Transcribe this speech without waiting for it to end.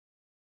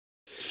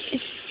God!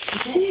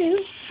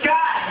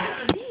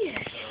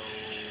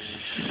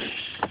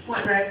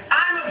 What, Rex?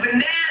 I'm a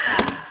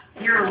banana!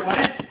 You're a what?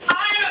 I'm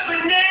a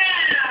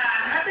banana!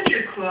 I think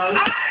you're close. I'm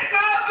a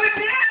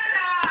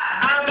banana!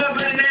 I'm a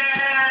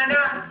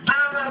banana!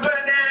 I'm a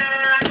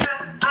banana!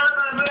 I'm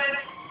a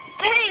banana!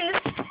 Dang,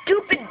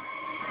 stupid.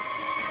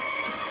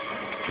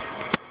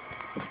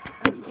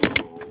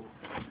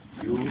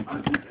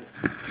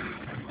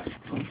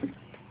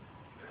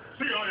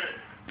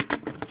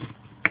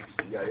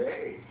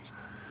 CIA.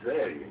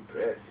 Very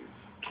impressive.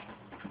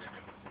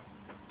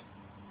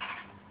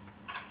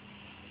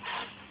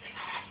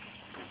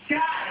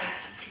 Guys!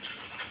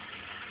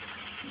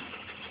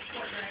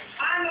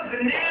 I'm a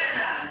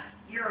banana!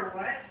 You're a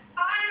what?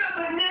 I'm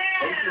a banana!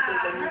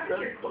 I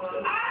think you're close.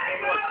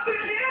 I'm a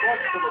banana!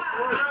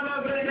 I'm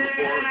a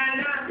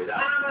banana!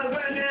 I'm a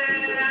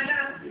banana!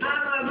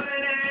 I'm a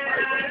banana!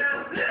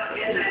 Look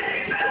at me!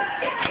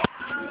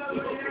 I'm a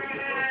banana!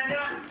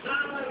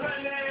 I'm a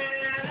banana!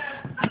 I'm a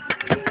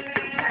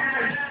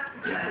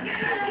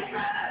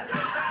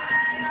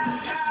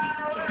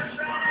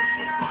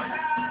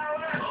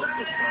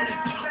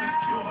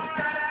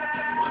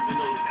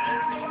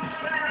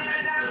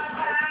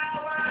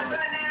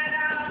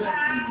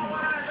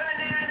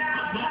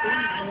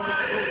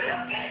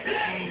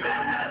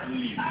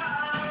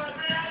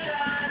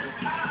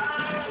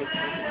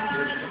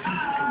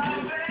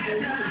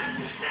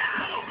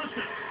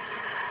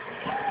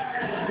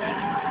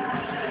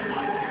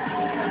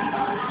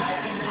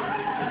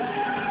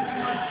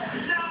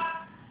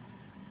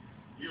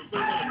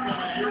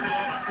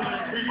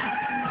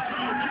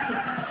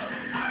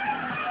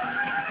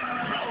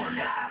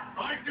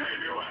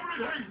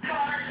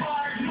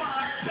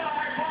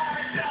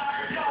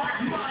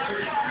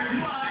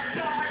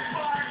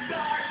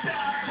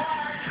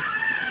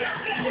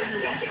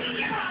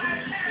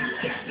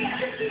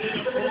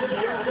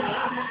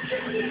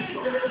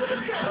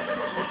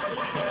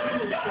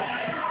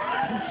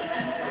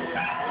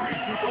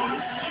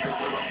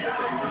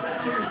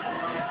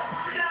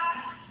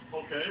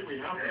Okay, we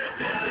have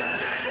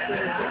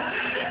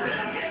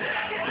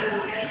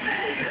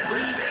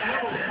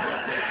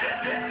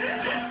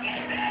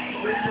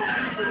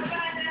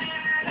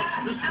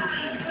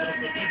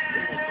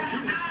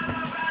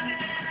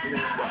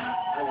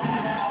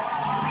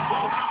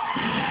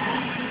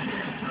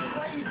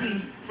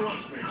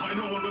Trust me, I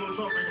know a little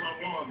something about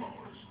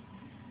lawnmowers.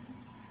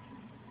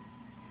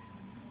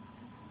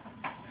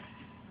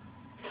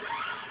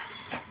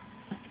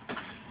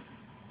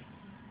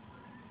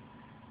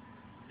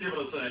 Give it a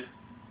sec.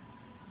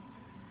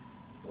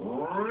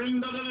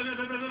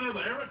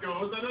 There it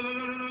goes.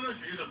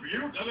 She's a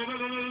beaut.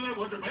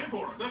 What'd you pay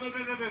for it?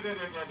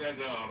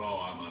 Oh,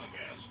 I'm on a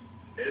gas.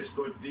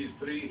 Escort these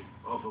three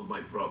off of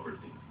my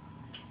property.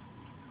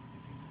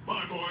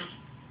 Bye, boys.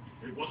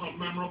 It was a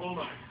memorable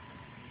night.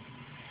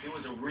 It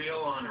was a real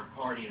honor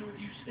partying with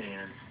you,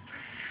 Stan.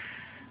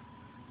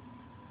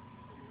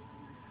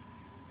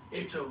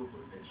 It's over,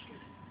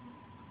 Biscuit.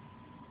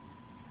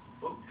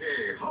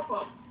 Okay, hop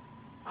up.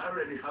 I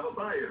already have a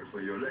buyer for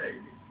your leg.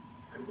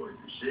 I'm going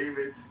to shave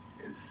it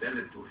and sell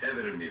it to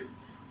Heather Mills.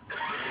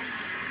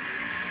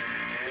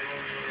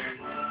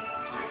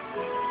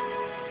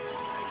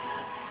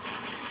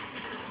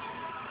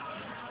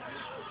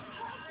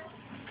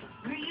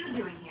 What are you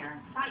doing here?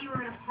 I thought you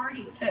were at a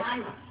party with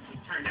Myra.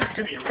 Turned out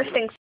to be a This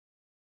thing's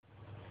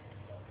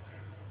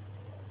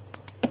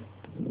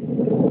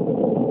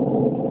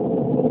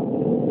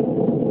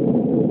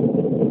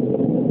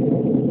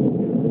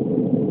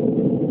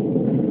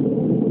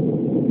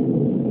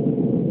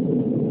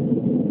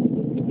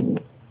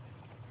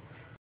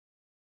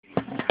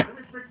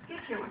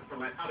to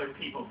let other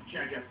people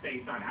judge us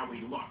based on how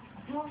we look.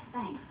 Well,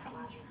 thanks,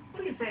 Roger.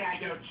 What do you say I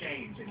go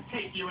change and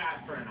take you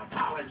out for an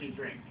apology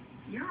drink?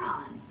 You're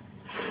on.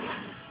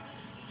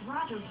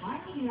 Roger, why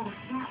are you at a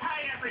snap?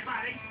 Hey,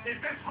 everybody! Is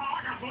this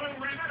hog a blue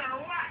ribbon or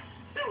what?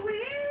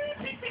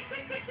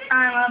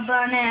 I'm a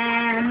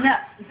banana.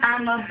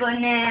 I'm a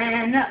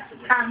banana.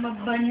 I'm a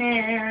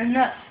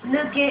banana.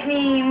 Look at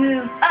me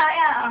move. I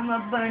am a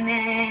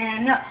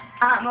banana.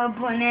 I'm a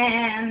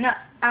banana.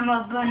 I'm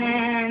a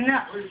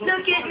banana.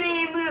 Look at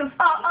me move.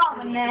 Oh,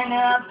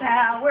 banana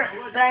power.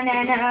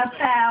 Banana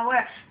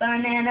power.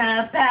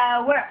 Banana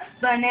power.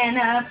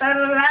 Banana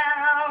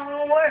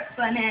power.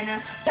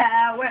 Banana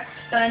power.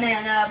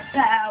 Banana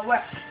power.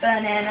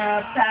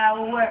 Banana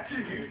power.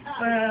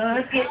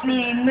 Look at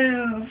me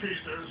move.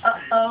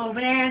 Oh,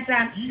 banana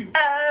time.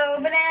 Oh,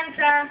 banana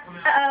time.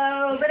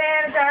 Oh,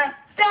 banana time.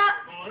 Stop.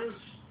 Boys,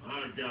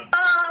 I've got...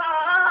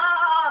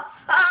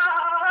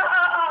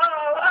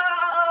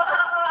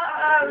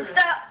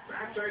 Stop.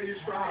 That's how you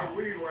start a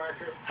weed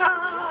whacker.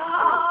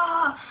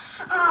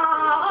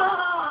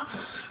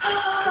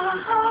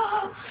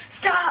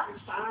 Stop.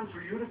 It's time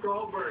for you to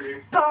call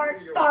Bernie.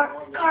 Fart, fart,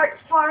 fart,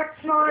 fart,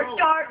 smart,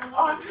 fart,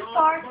 fart,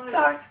 fart,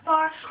 fart,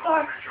 fart,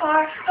 fart,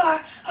 fart,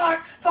 fart, fart,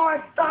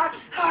 fart, fart,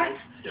 fart.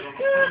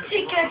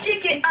 Chicken,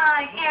 chicken,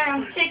 I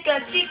am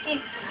chicken,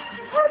 chicken.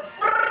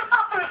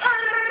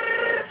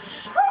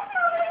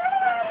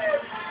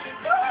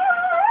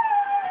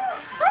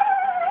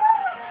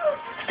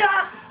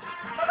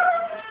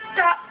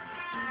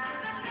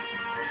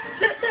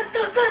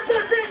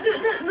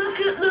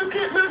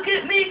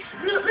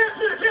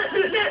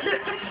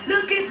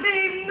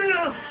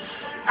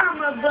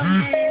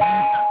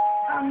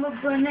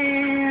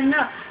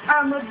 banana.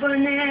 I'm a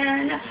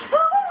banana.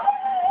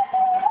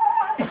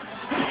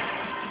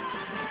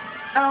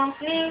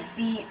 Oni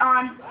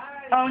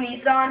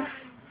on.